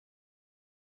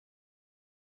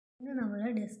ഇന്ന് നമ്മൾ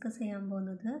ഡിസ്കസ് ചെയ്യാൻ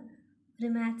പോകുന്നത് ഒരു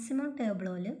മാക്സിമം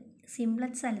ടേബിളിൽ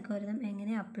സിംപ്ലക്സ് അൽഗോരിതം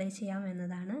എങ്ങനെ അപ്ലൈ ചെയ്യാം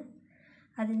എന്നതാണ്.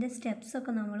 അതിൻ്റെ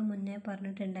സ്റ്റെപ്സൊക്കെ നമ്മൾ മുന്നേ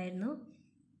പറഞ്ഞിട്ടുണ്ടായിരുന്നു.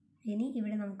 ഇനി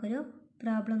ഇവിടെ നമുക്കൊരു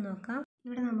പ്രോബ്ലം നോക്കാം.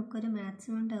 ഇവിടെ നമുക്കൊരു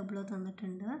മാക്സിമം ടേബിളോ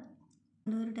തന്നിട്ടുണ്ട്.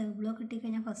 ഒരു ടേബിളോ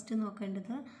കിട്ടിക്കഴിഞ്ഞാൽ ഫസ്റ്റ്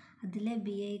നോക്കേണ്ടത് അതിലെ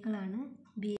ബി ഐകളാണ്.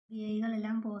 ബി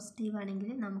ഐകളെല്ലാം പോസിറ്റീവ്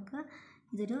ആണെങ്കിൽ നമുക്ക്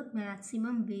ഇതൊരു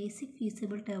മാക്സിമം ബേസിക്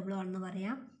ഫീസിബിൾ ടേബിളോ ആണെന്ന്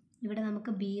പറയാം. ഇവിടെ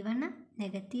നമുക്ക് B1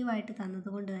 നെഗറ്റീവായിട്ട്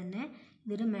തന്നതുകൊണ്ട് തന്നെ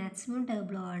ഇതൊരു മാക്സിമം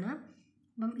ടേബിളോ ആണ്.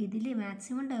 അപ്പം ഇതിൽ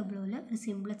മാക്സിമം ടേബിളോയിൽ ഒരു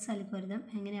സിംപ്ലക്സ് അൽഗോരിതം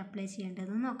എങ്ങനെ അപ്ലൈ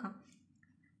ചെയ്യേണ്ടതെന്ന് നോക്കാം.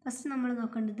 ഫസ്റ്റ് നമ്മൾ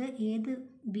നോക്കേണ്ടത് ഏത്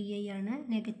ബി ഐ ആണ്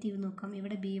നെഗറ്റീവ് നോക്കാം.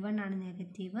 ഇവിടെ B1 ആണ്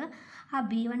നെഗറ്റീവ്. ആ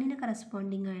B1ന്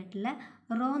കറസ്പോണ്ടിങ് ആയിട്ടുള്ള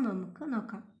റോ നമുക്ക്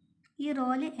നോക്കാം. ഈ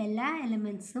റോയിൽ എല്ലാ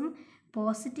എലമെൻറ്റ്സും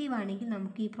പോസിറ്റീവ് ആണെങ്കിൽ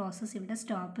നമുക്ക് ഈ പ്രോസസ്സ് ഇവിടെ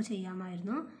സ്റ്റോപ്പ്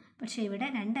ചെയ്യാമായിരുന്നു. പക്ഷേ ഇവിടെ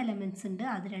 2 എലമെൻറ്റ്സ് ഉണ്ട്,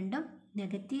 അത് രണ്ടും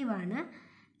നെഗറ്റീവാണ്.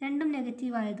 രണ്ടും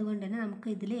നെഗറ്റീവ് ആയതുകൊണ്ട് തന്നെ നമുക്ക്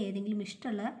ഇതിൽ ഏതെങ്കിലും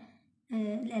ഇഷ്ടമുള്ള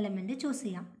എലമെൻറ്റ് ചൂസ്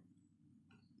ചെയ്യാം.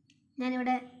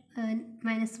 ഞാനിവിടെ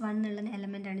 -1 എന്നുള്ള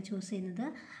എലമെൻ്റാണ് ചൂസ് ചെയ്യുന്നത്.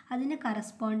 അതിന്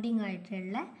കറസ്പോണ്ടിങ്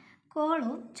ആയിട്ടുള്ള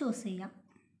കോളവും ചൂസ് ചെയ്യാം.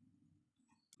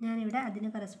 ഞാനിവിടെ അതിന്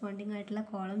കറസ്പോണ്ടിങ് ആയിട്ടുള്ള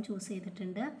കോളം ചൂസ്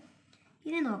ചെയ്തിട്ടുണ്ട്.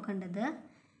 ഇനി നോക്കേണ്ടത്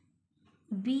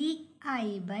BI/Aij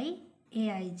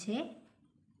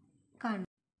കാണും.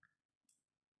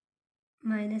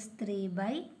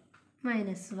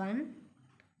 -3/-1,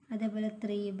 അതേപോലെ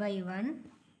 3/1,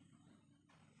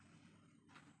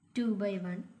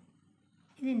 2/1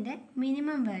 ഇതിൻ്റെ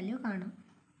മിനിമം വാല്യൂ കാണാം.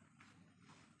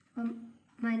 അപ്പം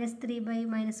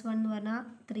 -3/-1 എന്ന് പറഞ്ഞാൽ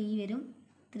 3 വരും,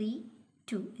 3,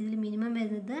 2. ഇതിൽ മിനിമം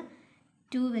വരുന്നത്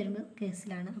 2 വരുന്ന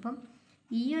കേസിലാണ്. അപ്പം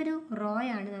ഈ ഒരു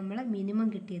റോയാണ് നമ്മൾ മിനിമം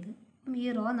കിട്ടിയത്. അപ്പം ഈ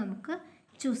റോ നമുക്ക്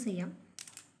ചൂസ് ചെയ്യാം.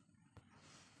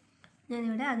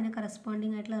 ഞാനിവിടെ അതിന്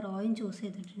കറസ്പോണ്ടിങ് ആയിട്ടുള്ള റോയും ചൂസ്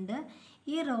ചെയ്തിട്ടുണ്ട്.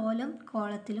 ഈ റോയിലും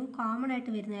കോളത്തിലും കോമൺ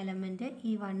ആയിട്ട് വരുന്ന എലമെൻറ്റ്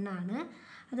ഈ 1 ആണ്.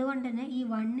 അതുകൊണ്ട് തന്നെ ഈ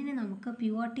 1നെ നമുക്ക്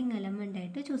പിവോട്ടിങ് എലമെൻ്റ്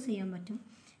ആയിട്ട് ചൂസ് ചെയ്യാൻ പറ്റും.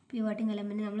 പിവോട്ടിങ്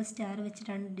എലമെൻറ്റ് നമ്മൾ സ്റ്റാർ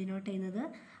വെച്ചിട്ടാണ് ഡിനോട്ട് ചെയ്യുന്നത്.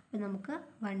 അപ്പോൾ നമുക്ക്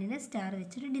 1നെ സ്റ്റാർ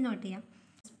വെച്ചിട്ട് ഡിനോട്ട് ചെയ്യാം.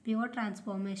 പിവോട്ട്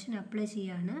ട്രാൻസ്ഫോർമേഷൻ അപ്ലൈ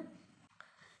ചെയ്യുകയാണ്.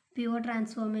 പിവോട്ട്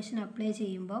ട്രാൻസ്ഫോർമേഷൻ അപ്ലൈ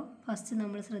ചെയ്യുമ്പോൾ ഫസ്റ്റ്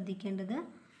നമ്മൾ ശ്രദ്ധിക്കേണ്ടത്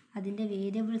അതിൻ്റെ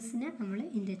വേരിയബിൾസിനെ നമ്മൾ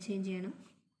ഇൻ്റർചേഞ്ച് ചെയ്യണം.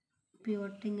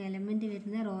 പിവോട്ടിങ് എലമെൻറ്റ്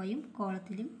വരുന്ന റോയും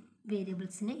കോളത്തിലും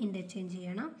വേരിയബിൾസിനെ ഇൻ്റർചേഞ്ച്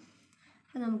ചെയ്യണം.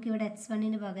 അപ്പോൾ നമുക്കിവിടെ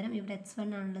x1ന് പകരം ഇവിടെ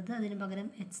x1 ആണുള്ളത്, അതിന് പകരം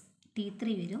T3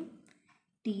 വരും.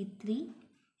 T3,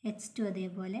 x2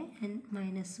 അതേപോലെ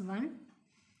 -1,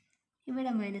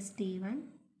 ഇവിടെ -T1,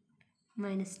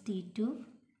 -T2,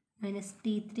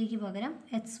 -T3ക്ക് പകരം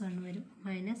x1 വരും,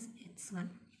 -x1.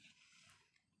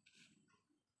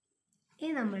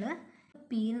 ഇനി നമ്മൾ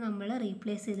Pനെ നമ്മൾ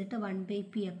റീപ്ലേസ് ചെയ്തിട്ട്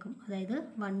 1/P ആക്കും. അതായത്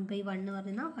 1/1 എന്ന്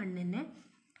പറയുന്ന 1 തന്നെ.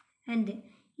 ആൻഡ്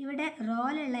ഇവിടെ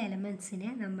റോയിലുള്ള എലമെൻറ്റ്സിനെ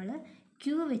നമ്മൾ Q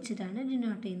വെച്ചിട്ടാണ്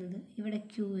ഡിനോട്ട് ചെയ്യുന്നത്. ഇവിടെ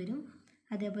Q വരും,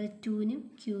 അതേപോലെ 2നും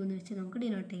Q എന്ന് വെച്ച് നമുക്ക്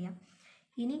ഡിനോട്ട് ചെയ്യാം.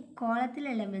 ഇനി കോളത്തിലെ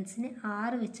എലമെൻറ്റ്സിനെ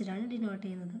R വെച്ചിട്ടാണ് ഡിനോട്ട്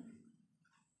ചെയ്യുന്നത്.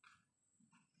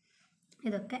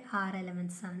 ഇതൊക്കെ R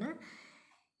എലമെൻറ്റ്സ് ആണ്.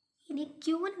 ഇനി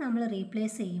Qനെ നമ്മൾ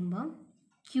റീപ്ലേസ് ചെയ്യുമ്പം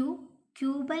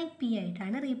Q/P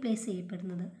ആയിട്ടാണ് റീപ്ലേസ്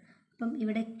ചെയ്യപ്പെടുന്നത്. അപ്പം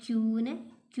ഇവിടെ Qനെ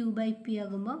Q/P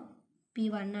ആകുമ്പോൾ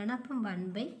P1 ആണ്. അപ്പം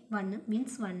 1/1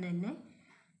 മീൻസ് 1 തന്നെ.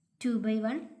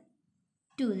 2/1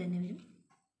 2 തന്നെ വരും.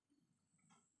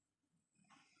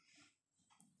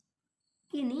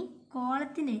 ഇനി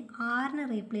കോളത്തിനെ Rനെ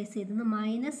റീപ്ലേസ് ചെയ്തത്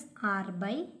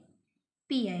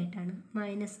 -R/P ആയിട്ടാണ്.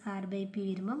 -R/P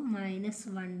വരുമ്പം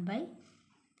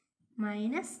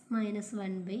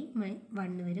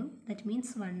 -1/1 വരും. ദാറ്റ്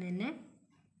മീൻസ് 1 തന്നെ.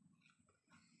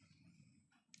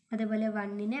 അതേപോലെ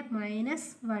 1നെ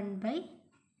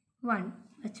 -1/1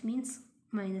 വിച്ച് മീൻസ്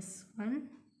 -1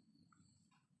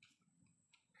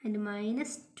 ആൻഡ്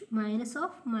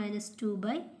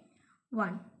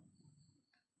 -2/1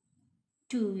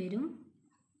 2 വരും.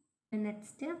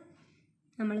 നെക്സ്റ്റ്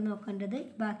നമ്മൾ നോക്കേണ്ടത്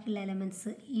ബാക്കിയുള്ള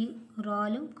എലമെൻറ്റ്സ്, ഈ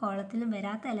റോയിലും കോളത്തിലും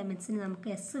വരാത്ത എലമെൻറ്റ്സിന് നമുക്ക്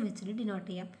S വെച്ചിട്ട് ഡിനോട്ട്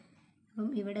ചെയ്യാം. അപ്പം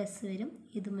ഇവിടെ S വരും,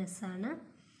 ഇതും S ആണ്,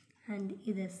 ആൻഡ്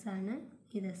ഇത് S ആണ്,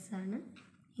 ഇത് S ആണ്,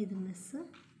 ഇതും S,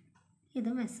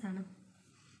 ഇതും S ആണ്.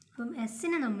 അപ്പം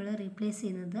Sനെ നമ്മൾ റീപ്ലേസ്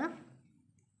ചെയ്യുന്നത്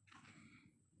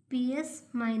PS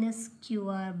 -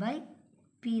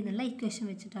 QR/P എന്നുള്ള ഇക്വേഷൻ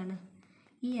വെച്ചിട്ടാണ്.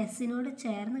 ഈ Sനോട്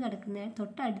ചേർന്ന് കിടക്കുന്ന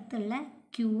തൊട്ടടുത്തുള്ള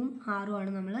Qവും Rഉം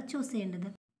ആണ് നമ്മൾ ചൂസ് ചെയ്യേണ്ടത്.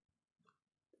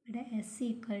 ഇവിടെ S =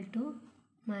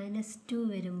 -2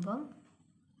 വരുമ്പം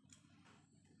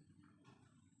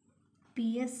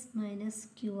PS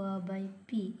 - QR/P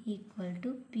 =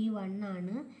 P1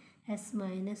 ആണ്. S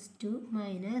 -2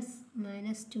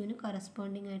 -2ന്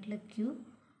കറസ്പോണ്ടിങ് ആയിട്ടുള്ള Q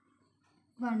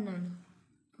 1 ആണ്.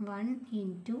 1 ×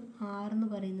 R എന്ന്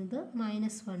പറയുന്നത്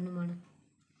 -1ഉമാണ്.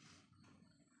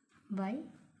 by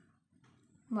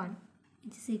 1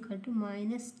 which is equal to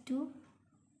 -2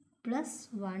 plus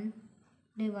 1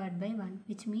 divided by 1,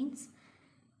 which means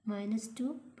minus 2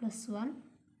 plus 1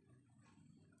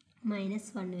 minus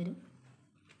 1 വരും.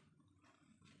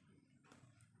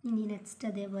 ഇനി നെക്സ്റ്റ്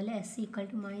അതേപോലെ എസ് ഈക്വൽ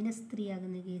ടു മൈനസ് 3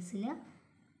 ആകുന്ന കേസിൽ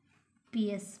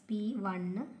P1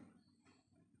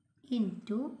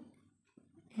 into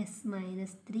S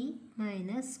minus 3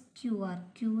 minus QR.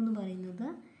 Q എന്ന് പറയുന്നത്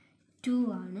 2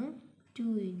 ആണ്.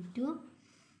 2 into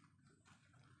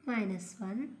minus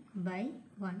 1 by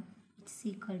 1, which is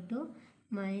equal to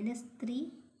minus 3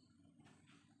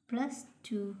 plus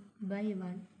 2 by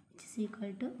 1, which is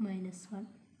equal to minus 1.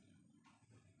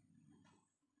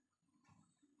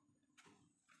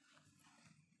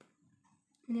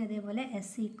 ഇനി അതേപോലെ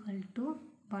എസ് ഈക്വൽ ടു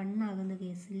 1 ആകുന്ന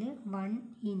കേസിൽ 1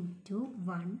 ഇൻറ്റു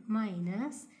 1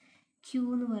 മൈനസ് ക്യൂ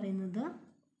എന്ന് പറയുന്നത്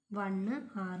 1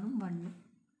 6ഉം 1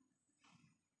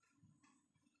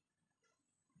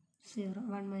 0,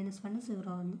 1 minus 1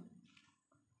 0 വന്നു.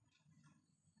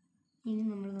 ഇനി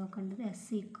നമ്മൾ നോക്കേണ്ടത്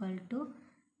എസ് ഈക്വൽ ടു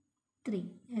 3.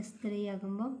 എസ് 3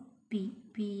 ആകുമ്പോൾ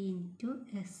P into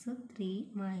S 3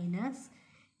 minus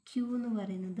Q എന്ന്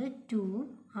പറയുന്നത് 2ഉം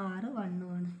 6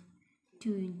 1ഉമാണ്.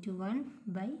 2 into 1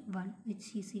 by 1,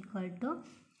 which is equal to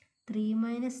 3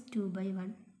 minus 2 by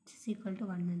 1, which is equal to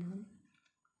 1 എന്നാണ്.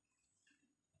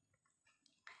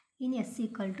 ഇനി എസ്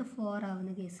ഈക്വൽ ടു 4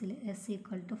 ആവുന്ന കേസിൽ എസ്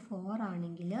ഈക്വൽ ടു 4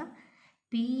 ആണെങ്കിൽ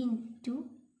P into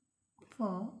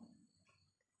 4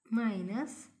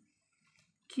 minus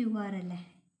Q R അല്ലേ.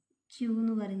 Q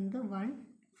എന്ന് പറയുന്നത് 1,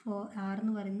 4 ആർ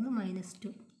എന്ന് പറയുന്നത് minus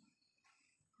 2.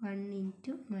 1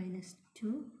 into minus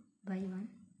 2 by 1,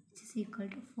 which is equal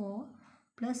to 4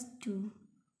 plus 2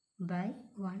 by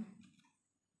 1,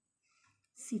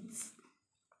 6.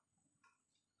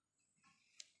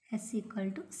 S equal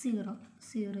to 0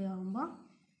 ആകുമ്പോൾ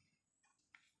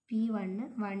P1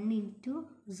 1 ഇൻറ്റു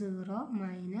 0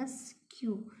 മൈനസ്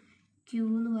ക്യൂ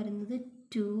എന്ന് പറയുന്നത്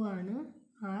 2 ആണ്.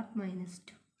 R minus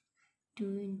 2,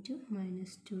 2 into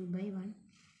minus 2 by 1,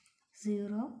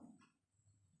 0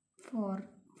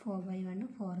 4 by 1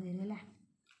 4 വരും അല്ലേ.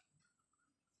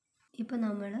 ഇപ്പോൾ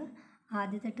നമ്മൾ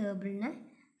ആദ്യത്തെ ടേബിളിനെ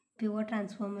പിവോട്ട്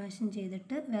ട്രാൻസ്ഫോർമേഷൻ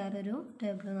ചെയ്തിട്ട് വേറൊരു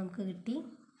ടേബിൾ നമുക്ക് കിട്ടി.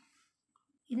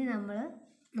 ഇനി നമ്മൾ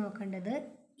നോക്കേണ്ടത്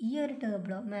ഈ ഒരു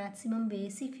ടേബിളോ മാക്സിമം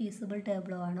ബേസിക് ഫീസിബിൾ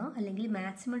ടേബിളോ ആണോ അല്ലെങ്കിൽ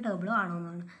മാക്സിമം ടേബിളോ ആണോ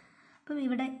എന്നാണ്. അപ്പം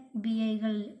ഇവിടെ ബി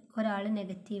ഐകളിൽ ഒരാൾ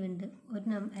നെഗറ്റീവ് ഉണ്ട്, ഒരു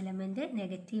എലമെൻറ്റ്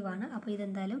നെഗറ്റീവാണ്. അപ്പോൾ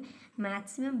ഇതെന്തായാലും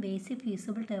മാക്സിമം ബേസിക്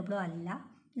ഫീസിബിൾ ടേബിളോ അല്ല,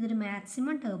 ഇതൊരു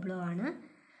മാക്സിമം ടേബിളോ ആണ്.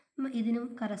 ഇതിനും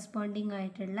കറസ്പോണ്ടിങ്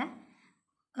ആയിട്ടുള്ള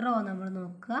റോ നമ്മൾ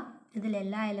നോക്കുക.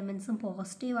 ഇതിലെല്ലാ എലമെൻറ്റ്സും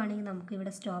പോസിറ്റീവ് ആണെങ്കിൽ നമുക്ക്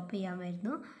ഇവിടെ സ്റ്റോപ്പ്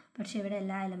ചെയ്യാമായിരുന്നു. പക്ഷേ ഇവിടെ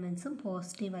എല്ലാ എലമെൻറ്റ്സും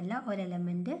പോസിറ്റീവ് അല്ല, ഒരു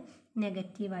എലമെൻറ്റ്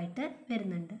നെഗറ്റീവായിട്ട്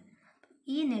വരുന്നുണ്ട്.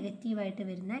 ഈ നെഗറ്റീവായിട്ട്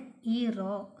വരുന്ന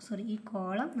ഈ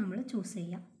കോളം നമ്മൾ ചൂസ്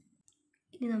ചെയ്യാം.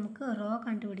 ഇനി നമുക്ക് റോ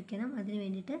കണ്ടുപിടിക്കണം. അതിന്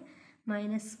വേണ്ടിയിട്ട്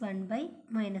 -1 ബൈ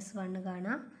 -1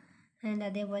 കാണാം. ആൻഡ്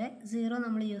അതേപോലെ 0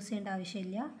 നമ്മൾ യൂസ് ചെയ്യേണ്ട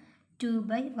ആവശ്യമില്ല. 2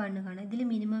 ബൈ 1 കാണാം. ഇതിൽ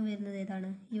മിനിമം വരുന്നത് ഏതാണ്?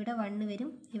 ഇവിടെ 1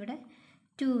 വരും, ഇവിടെ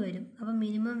 2 വരും. അപ്പം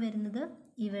മിനിമം വരുന്നത്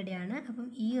ഇവിടെയാണ്. അപ്പം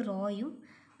ഈ റോയും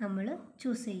നമ്മൾ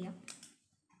ചൂസ് ചെയ്യാം.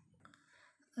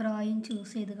 റോയും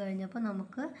ചൂസ് ചെയ്ത് കഴിഞ്ഞപ്പോൾ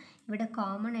നമുക്ക് ഇവിടെ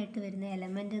കോമൺ ആയിട്ട് വരുന്ന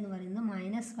എലമെൻറ്റ് എന്ന് പറയുന്നത്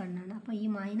 -1 ആണ്. അപ്പോൾ ഈ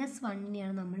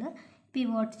 -1നെയാണ് നമ്മൾ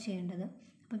പിവോട്ട് ചെയ്യേണ്ടത്.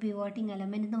 അപ്പോൾ പിവോട്ടിങ്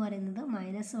എലമെൻറ്റ് എന്ന് പറയുന്നത്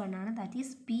 -1 ആണ്. That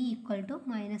is P equal to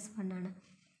 -1 ആണ്.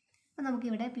 അപ്പോൾ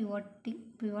നമുക്കിവിടെ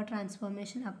പിവോട്ട്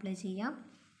ട്രാൻസ്ഫോർമേഷൻ അപ്ലൈ ചെയ്യാം.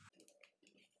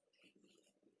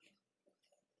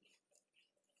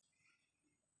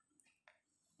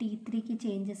 T3ക്ക്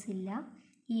ചേഞ്ചസ് ഇല്ല.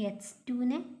 ഈ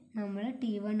H2നെ നമ്മൾ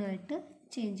T1 ആയിട്ട്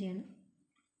ചേഞ്ച് ചെയ്യണം.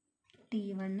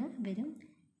 T1 വരും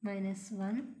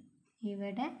 -1,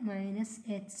 ഇവിടെ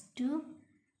 -H2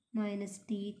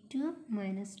 -T2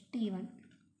 -T1.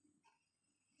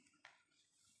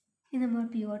 ഇനി നമ്മൾ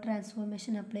പിവോട്ട്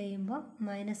ട്രാൻസ്ഫോർമേഷൻ അപ്ലൈ ചെയ്യുമ്പോൾ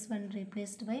 -1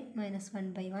 replaced by -1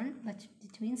 by 1,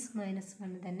 which means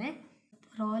 -1 തന്നെ.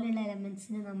 റോയിലുള്ള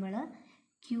എലമെൻറ്റ്സിനെ നമ്മൾ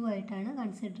ക്യൂ ആയിട്ടാണ്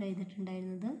കൺസിഡർ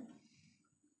ചെയ്തിട്ടുണ്ടായിരുന്നത്.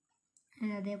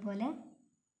 അതേപോലെ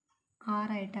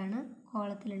ആറായിട്ടാണ്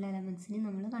കോളത്തിലുള്ള എലമെൻറ്റ്സിനെ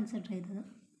നമ്മൾ കൺസിഡർ ചെയ്തത്.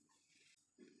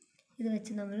 ഇത്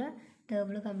വെച്ച് നമ്മൾ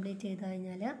ടേബിൾ കംപ്ലീറ്റ് ചെയ്ത്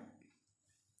കഴിഞ്ഞാൽ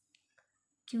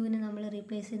ക്യൂവിനെ നമ്മൾ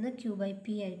റീപ്ലേസ് ചെയ്യുന്നത് Q ബൈ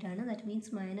P ആയിട്ടാണ്. That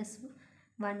means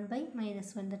 -1 by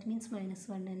 -1, that means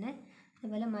 -1 തന്നെ.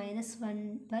 അതുപോലെ -1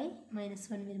 ബൈ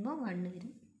 -1 വരുമ്പോൾ 1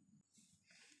 വരും.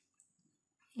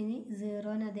 ഇനി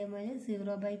 0ന് അതേപോലെ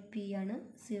 0 ബൈ P ആണ്.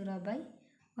 0 ബൈ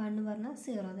 1 പറഞ്ഞാൽ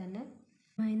 0 തന്നെ.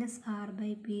 -R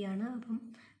ബൈ P ആണ്. അപ്പം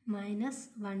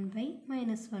 -1 ബൈ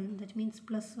 -1, ദാറ്റ് മീൻസ്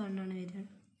 +1 ആണ് വരിക.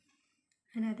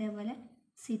 അങ്ങനെ അതേപോലെ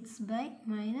 6 ബൈ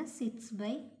 -6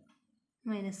 ബൈ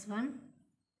 -1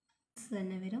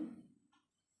 തന്നെ വരും.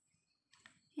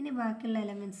 ഇനി ബാക്കിയുള്ള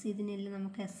എലമെൻറ്റ്സ് ഇതിനെല്ലാം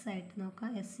നമുക്ക് എസ് ആയിട്ട് നോക്കാം.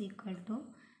 S ഈക്വൽ ടു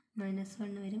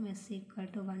 -1 വരും. s equal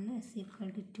to 1, s equal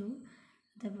to 2.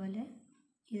 അതേപോലെ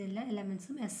ഇതെല്ലാം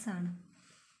എലമെൻസും എസ് ആണ്.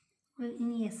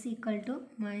 ഇനി s ഈക്വൽ ടു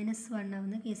 -1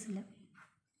 ആവുന്ന കേസിൽ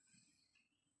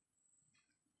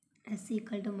s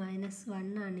ഈക്വൽ ടു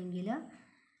 -1 ആണെങ്കിൽ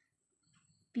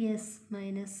PS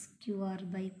മൈനസ്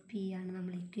QR/P ആണ്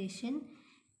നമ്മൾ ഇക്വേഷൻ.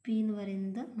 P എന്ന്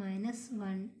പറയുന്നത്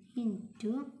 -1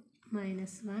 ഇൻറ്റു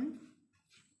 -1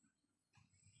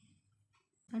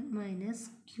 മൈനസ്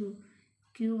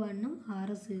Q1ഉം R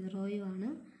 0 ആണ്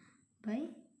by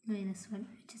 -1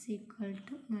 which is equal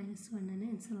to -1 ആണ്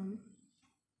ആൻസർ വന്നു.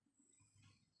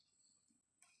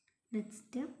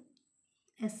 നെക്സ്റ്റ്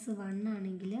S1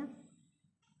 ആണെങ്കിൽ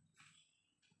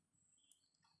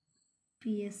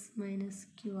PS minus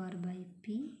QR/P,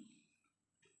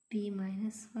 P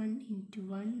 -1 into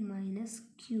 1 minus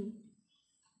Q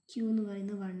എന്ന്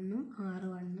പറയുന്നത് 1ഉം R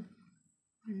 1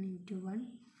 into 1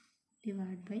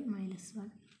 divide by -1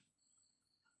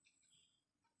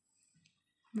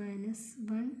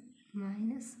 -1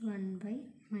 by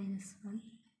 -1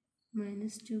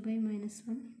 -2 by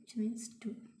 -1 which means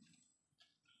 2.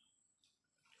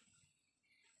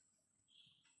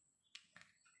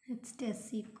 Next s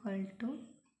equal to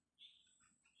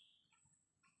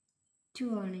 2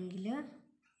 ആണെങ്കിൽ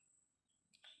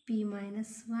p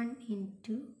 -1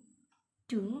 into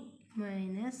 2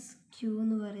 minus q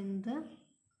എന്ന് പറയുന്നത്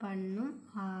 1ഉം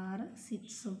r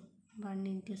 6ഉം 1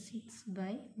 into 6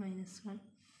 by -1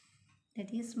 that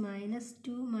is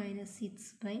 -2 minus 6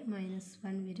 by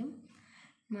 -1 വരും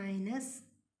minus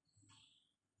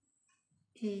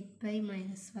 8 by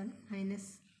 -1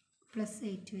 minus plus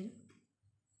 8 വരും.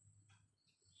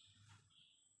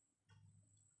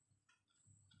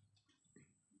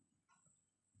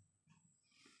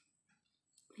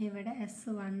 ഇവിടെ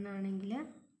S1 ആണെങ്കിൽ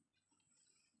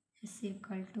s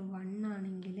equal to 1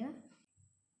 ആണെങ്കിൽ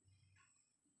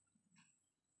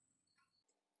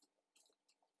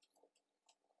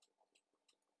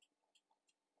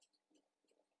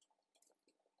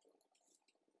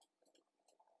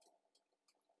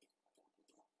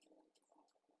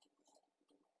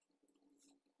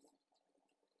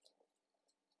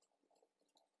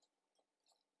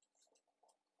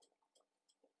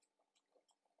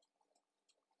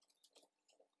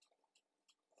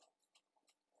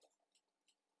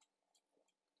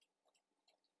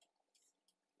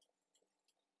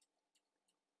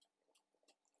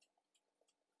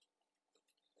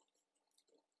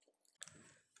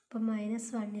ഇപ്പോൾ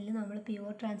 -1ൽ നമ്മൾ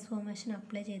പിവോട്ട് ട്രാൻസ്ഫോർമേഷൻ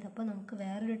അപ്ലൈ ചെയ്തപ്പോൾ നമുക്ക്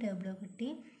വേറൊരു ടേബിളോ കിട്ടി.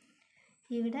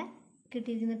 ഇവിടെ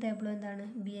കിട്ടിയിരിക്കുന്ന ടേബിളോ എന്താണ്?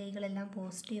 ബി ഐകളെല്ലാം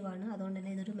പോസിറ്റീവാണ്. അതുകൊണ്ട്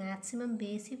തന്നെ ഇതൊരു മാക്സിമം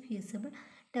ബേസിക് ഫീസിബിൾ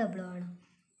ടേബിളോ ആണ്.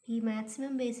 ഈ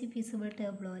മാക്സിമം ബേസിക് ഫീസിബിൾ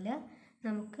ടേബിളോയിൽ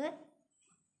നമുക്ക്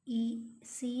ഈ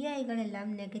സി ഐകളെല്ലാം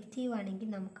നെഗറ്റീവ്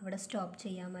ആണെങ്കിൽ നമുക്കിവിടെ സ്റ്റോപ്പ്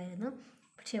ചെയ്യാമായിരുന്നു.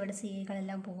 പക്ഷേ ഇവിടെ സി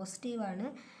ഐകളെല്ലാം പോസിറ്റീവാണ്.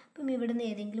 അപ്പം ഇവിടുന്ന്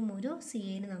ഏതെങ്കിലും ഒരു സി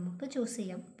ഐനെ നമുക്ക് ചൂസ്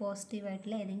ചെയ്യാം.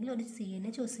 പോസിറ്റീവായിട്ടുള്ള ഏതെങ്കിലും ഒരു സി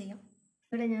ഐനെ ചൂസ് ചെയ്യാം.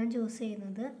 ഇവിടെ ഞാൻ ചൂസ്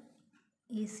ചെയ്യുന്നത്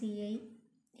ഈ സി ഐ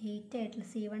 8 ആയിട്ടുള്ള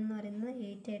C1 എന്ന് പറയുന്നത്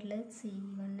 8 ആയിട്ടുള്ള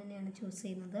C1നെയാണ് ചൂസ്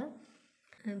ചെയ്യുന്നത്.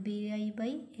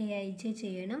 BI/AIJ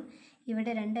ചെയ്യണം.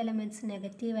 ഇവിടെ 2 എലമെൻറ്റ്സ്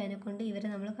നെഗറ്റീവ് ആയതിനെക്കൊണ്ട് ഇവരെ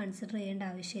നമ്മൾ കൺസിഡർ ചെയ്യേണ്ട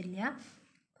ആവശ്യമില്ല.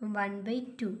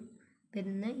 1/2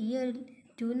 വരുന്ന ഈ ഒരു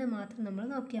 2നെ മാത്രം നമ്മൾ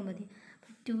നോക്കിയാൽ മതി.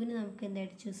 അപ്പോൾ 2നെ നമുക്ക്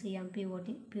എന്തായിട്ട് ചൂസ് ചെയ്യാം?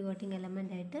 പിവോട്ടിംഗ്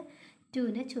എലമെൻ്റ് ആയിട്ട്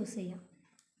 2നെ ചൂസ് ചെയ്യാം.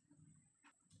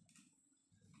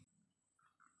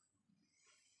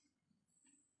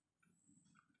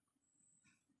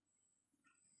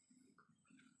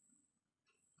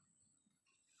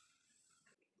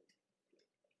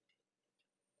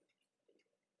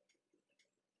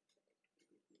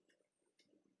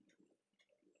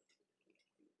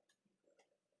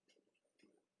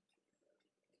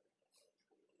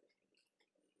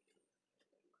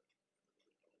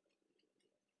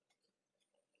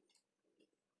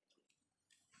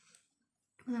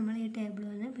 അപ്പോൾ നമ്മൾ ഈ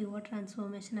ടേബിളിന് പിവോട്ട്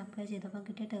ട്രാൻസ്ഫോർമേഷൻ അപ്ലൈ ചെയ്തപ്പോൾ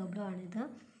കിട്ടിയ ടേബിളോ ആണിത്.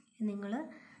 നിങ്ങൾ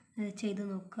ചെയ്ത്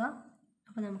നോക്കുക.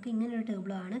 അപ്പോൾ നമുക്ക് ഇങ്ങനൊരു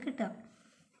ടേബിളോ ആണ് കിട്ടുക.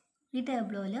 ഈ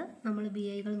ടേബിളിൽ നമ്മൾ ബി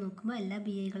ഐകൾ നോക്കുമ്പോൾ എല്ലാ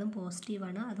ബി ഐകളും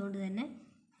പോസിറ്റീവാണ്. അതുകൊണ്ട് തന്നെ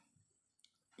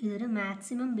ഇതൊരു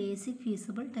മാക്സിമം ബേസിക്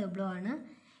ഫീസിബിൾ ടേബിളോ ആണ്.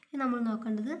 ഇത് നമ്മൾ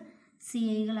നോക്കേണ്ടത് സി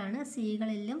ഐകളാണ്. സി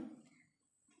ഐകളെല്ലാം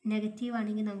നെഗറ്റീവ്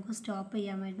ആണെങ്കിൽ നമുക്ക് സ്റ്റോപ്പ്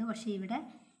ചെയ്യാമായിരുന്നു. പക്ഷേ ഇവിടെ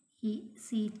ഈ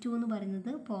C2 എന്ന്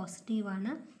പറയുന്നത്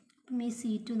പോസിറ്റീവാണ്. അപ്പം ഈ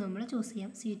C2 നമ്മൾ ചൂസ്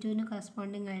ചെയ്യാം. C2ന്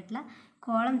കറസ്പോണ്ടിങ് ആയിട്ടുള്ള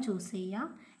കോളം ചൂസ് ചെയ്യാം.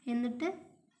 എന്നിട്ട്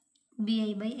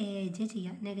BI/AIJ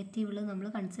ചെയ്യാം. നെഗറ്റീവിൽ നമ്മൾ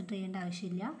കൺസിഡർ ചെയ്യേണ്ട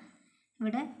ആവശ്യമില്ല.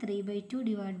 ഇവിടെ 3/2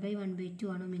 ഡിവൈഡ് ബൈ 1/2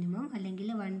 ആണോ മിനിമം, അല്ലെങ്കിൽ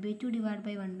 1/2 ഡിവൈഡ്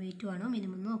ബൈ 1/2 ആണോ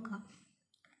മിനിമം എന്ന് നോക്കാം.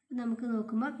 നമുക്ക്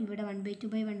നോക്കുമ്പോൾ ഇവിടെ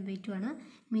 1/2/1/2 ആണ്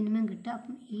മിനിമം കിട്ടുക.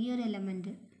 അപ്പം ഈ ഒരു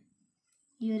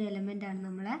എലമെൻ്റ് ആണ്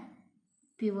നമ്മളെ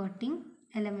പിവോട്ടിംഗ്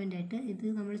എലമെൻ്റ് ആയിട്ട് ഇത്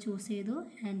നമ്മൾ ചൂസ് ചെയ്തു.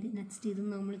 ആൻഡ് നെക്സ്റ്റ് ഇതും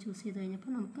നമ്മൾ ചൂസ് ചെയ്ത്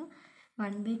കഴിഞ്ഞപ്പോൾ നമുക്ക്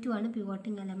 1/2 ആണ്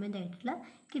പിവോട്ടിംഗ് എലമെൻ്റ് ആയിട്ടുള്ള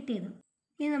കിട്ടിയത്.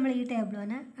 ഇനി നമ്മൾ ഈ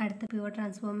ടേബിളിനെ അടുത്ത പിവോട്ട്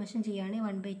ട്രാൻസ്ഫോർമേഷൻ ചെയ്യുകയാണെങ്കിൽ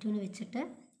 1/2 വെച്ചിട്ട്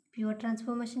പിവോട്ട്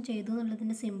ട്രാൻസ്ഫോർമേഷൻ ചെയ്തു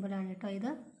എന്നുള്ളതിൻ്റെ സിമ്പിളാണ് കേട്ടോ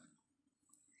ഇത്.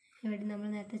 ഇവിടെ നമ്മൾ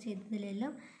നേരത്തെ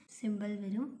ചെയ്തതിലെല്ലാം സിമ്പിൾ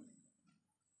വരും.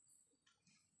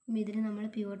 ഇതിന് നമ്മൾ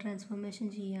പിവോട്ട് ട്രാൻസ്ഫോർമേഷൻ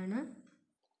ചെയ്യുകയാണ്.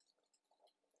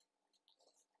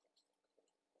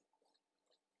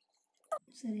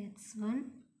 സോറി, x1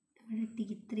 ഇവിടെ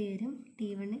t3 വരും,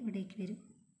 t1 ഇവിടേക്ക് വരും.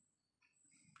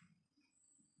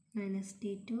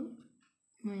 -t2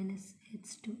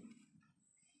 -h2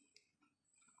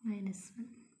 -1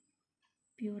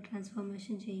 പിവോട്ട്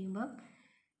ട്രാൻസ്ഫോർമേഷൻ ചെയ്യുമ്പോൾ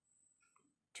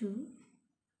 2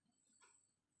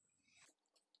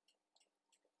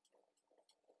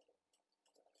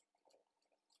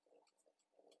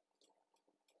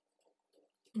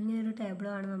 ഇങ്ങനൊരു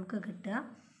ടേബിളാണ് നമുക്ക് കിട്ടുക.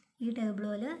 ഈ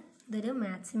ടേബിളിൽ ഇതൊരു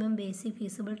മാക്സിമം ബേസിക്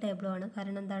ഫീസിബിൾ ടേബിളാണ്.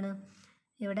 കാരണം എന്താണ്,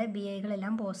 ഇവിടെ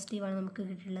BIകളെല്ലാം പോസിറ്റീവാണ് നമുക്ക്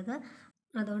കിട്ടിയിട്ടുള്ളത്.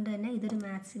 അതുകൊണ്ട് തന്നെ ഇതൊരു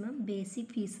മാക്സിമം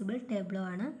ബേസിക് ഫീസിബിൾ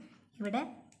ടേബിളാണ്. ഇവിടെ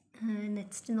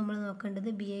നെക്സ്റ്റ് നമ്മൾ നോക്കേണ്ടത്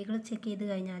BIകൾ ചെക്ക് ചെയ്ത്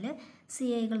കഴിഞ്ഞാൽ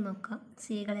CIകൾ നോക്കാം.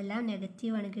 CIകളെല്ലാം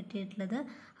നെഗറ്റീവാണ് കിട്ടിയിട്ടുള്ളത്.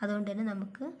 അതുകൊണ്ട് തന്നെ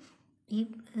നമുക്ക് ഈ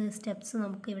സ്റ്റെപ്സ്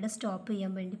നമുക്ക് ഇവിടെ സ്റ്റോപ്പ്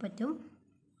ചെയ്യാൻ വേണ്ടി പറ്റും.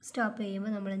 സ്റ്റോപ്പ്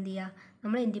ചെയ്യുമ്പോൾ നമ്മൾ എന്ത് ചെയ്യുക,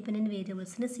 നമ്മൾ ഇൻഡിപെൻഡൻറ്റ്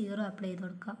വേരിയബിൾസിന് 0 അപ്ലൈ ചെയ്ത്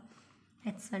കൊടുക്കാം.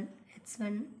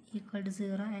 x1 =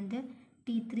 0 ആൻഡ്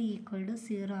t3 =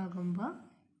 0 ആകുമ്പോൾ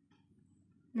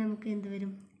നമുക്ക് എന്ത്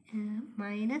വരും,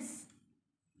 -2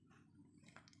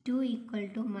 =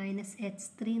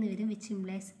 -h3 എന്ന് വരും,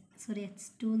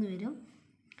 h2 എന്ന് വരും,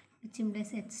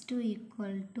 h2 =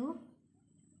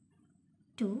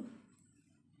 2.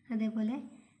 അതേപോലെ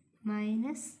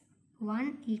 -1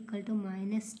 =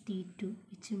 -t2,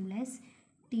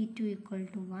 t2 =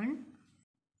 1.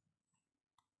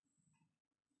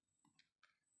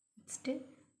 next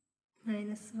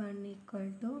 -1 =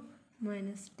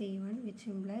 -t1,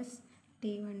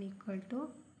 t1 =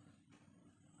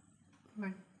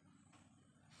 1.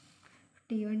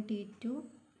 t1 t2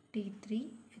 t3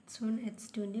 h1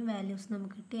 h2ൻ്റെ values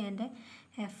നമുക്ക് കിട്ടി. And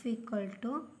f =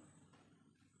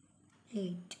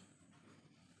 8.